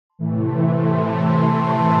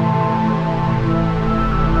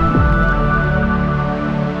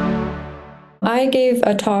I gave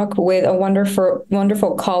a talk with a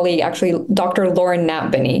wonderful colleague, actually, Dr. Lauren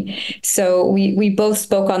Napbany. So we both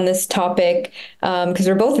spoke on this topic because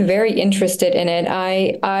we're both very interested in it.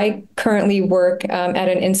 I currently work at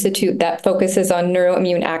an institute that focuses on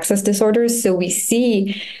neuroimmune axis disorders. So we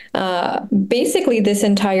see basically this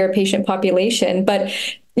entire patient population. But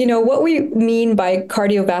what we mean by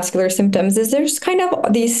cardiovascular symptoms is there's kind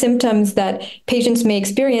of these symptoms that patients may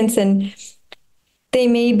experience, and they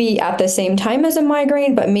may be at the same time as a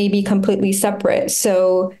migraine, but may be completely separate.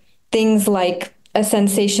 So things like a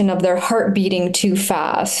sensation of their heart beating too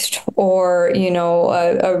fast, or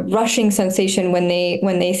a rushing sensation when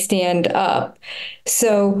they stand up.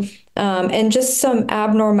 So and just some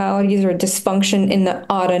abnormalities or dysfunction in the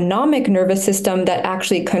autonomic nervous system that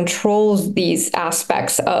actually controls these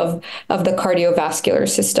aspects of the cardiovascular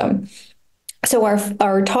system. So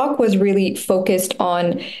our talk was really focused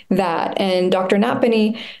on that. And Dr.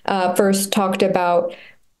 Napany first talked about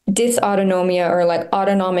dysautonomia, or like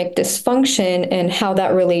autonomic dysfunction, and how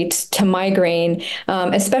that relates to migraine,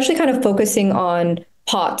 especially kind of focusing on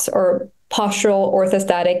POTS, or postural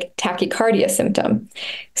orthostatic tachycardia symptom.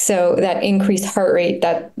 So that increased heart rate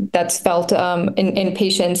that's felt in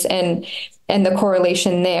patients, and the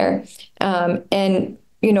correlation there. And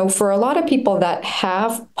for a lot of people that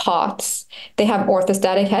have POTS, they have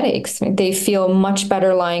orthostatic headaches. They feel much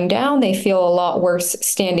better lying down. They feel a lot worse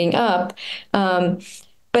standing up.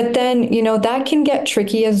 But then, that can get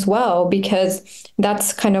tricky as well, because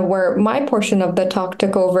that's kind of where my portion of the talk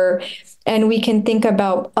took over. And we can think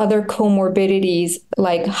about other comorbidities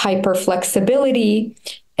like hyperflexibility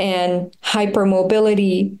and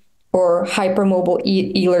hypermobility, or hypermobile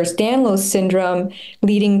Ehlers-Danlos syndrome,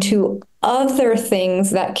 leading to other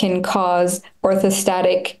things that can cause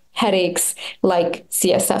orthostatic headaches like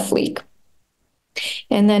CSF leak.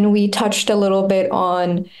 And then we touched a little bit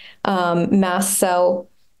on mast cell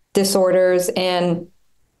disorders, and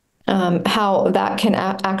how that can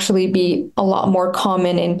actually be a lot more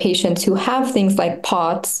common in patients who have things like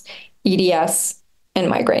POTS, EDS, and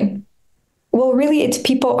migraine. Well, really, it's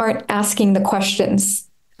people aren't asking the questions,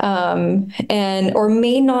 or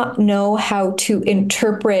may not know how to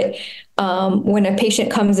interpret when a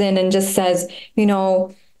patient comes in and just says,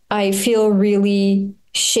 I feel really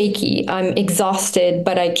shaky, I'm exhausted,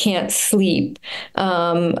 but I can't sleep.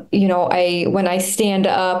 When I stand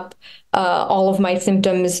up, all of my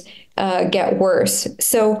symptoms get worse.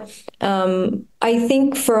 So I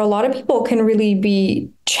think for a lot of people, it can really be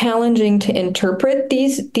challenging to interpret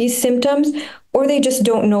these symptoms, or they just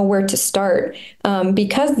don't know where to start,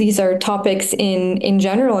 because these are topics in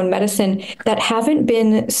general in medicine that haven't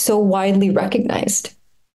been so widely recognized.